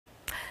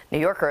New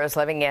Yorkers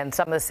living in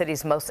some of the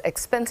city's most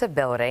expensive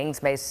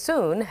buildings may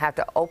soon have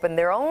to open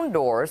their own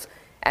doors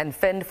and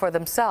fend for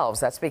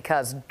themselves. That's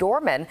because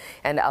doormen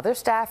and other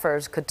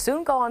staffers could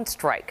soon go on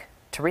strike.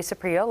 Teresa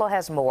Priolo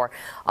has more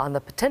on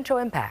the potential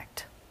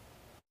impact.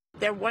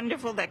 They're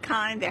wonderful, they're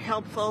kind, they're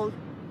helpful.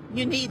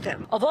 You need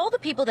them. Of all the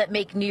people that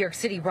make New York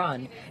City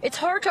run, it's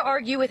hard to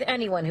argue with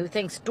anyone who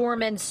thinks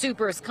doormen,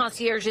 supers,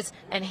 concierges,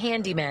 and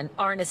handymen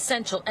are an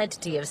essential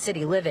entity of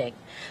city living.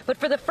 But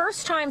for the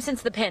first time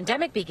since the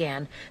pandemic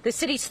began, the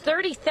city's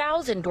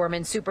 30,000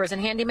 doormen, supers,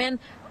 and handymen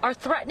are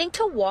threatening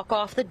to walk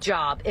off the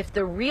job if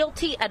the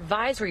Realty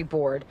Advisory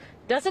Board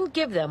doesn't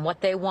give them what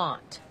they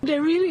want. They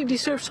really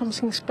deserve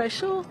something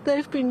special.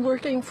 They've been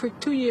working for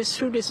 2 years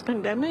through this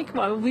pandemic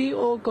while we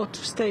all got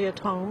to stay at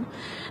home,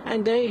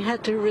 and they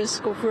had the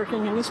risk of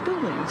working in these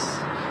buildings.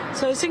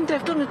 So I think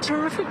they've done a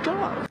terrific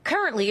job.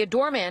 Currently, a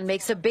doorman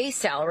makes a base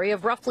salary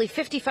of roughly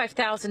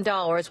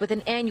 $55,000 with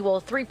an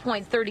annual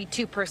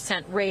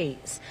 3.32%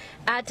 raise.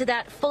 Add to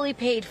that fully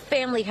paid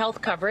family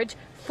health coverage,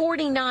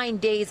 49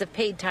 days of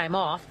paid time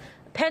off,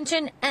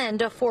 pension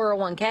and a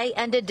 401k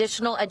and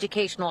additional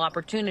educational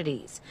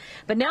opportunities.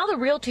 But now the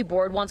Realty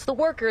Board wants the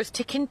workers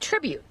to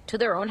contribute to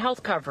their own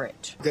health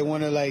coverage. They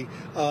want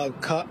to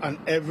cut on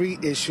every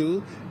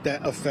issue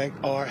that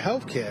affect our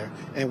health care,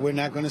 and we're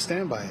not going to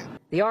stand by it.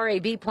 The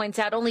RAB points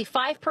out only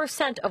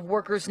 5% of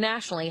workers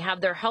nationally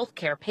have their health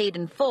care paid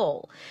in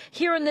full.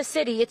 Here in the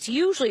city, it's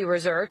usually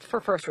reserved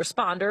for first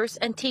responders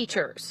and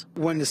teachers.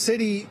 When the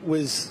city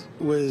was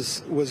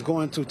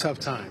going through tough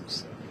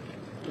times,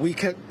 we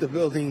kept the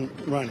building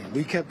running.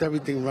 We kept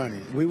everything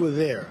running. We were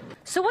there.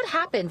 So what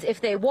happens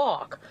if they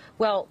walk?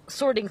 Well,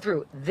 sorting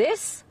through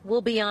this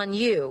will be on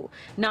you,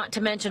 not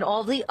to mention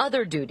all the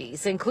other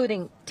duties,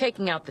 including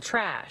taking out the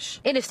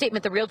trash. In a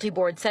statement, the Realty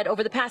Board said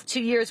over the past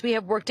 2 years, we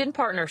have worked in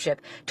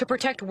partnership to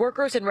protect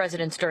workers and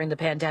residents during the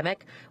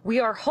pandemic. We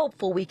are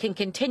hopeful we can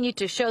continue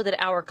to show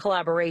that our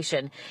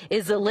collaboration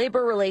is the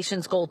labor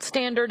relations gold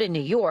standard in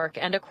New York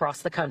and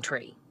across the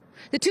country.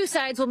 The two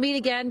sides will meet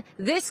again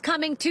this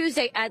coming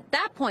Tuesday. At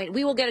that point,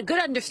 we will get a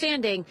good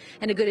understanding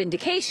and a good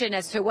indication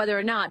as to whether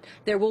or not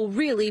there will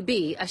really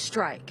be a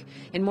strike.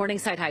 In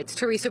Morningside Heights,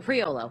 Teresa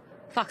Priolo,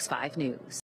 Fox 5 News.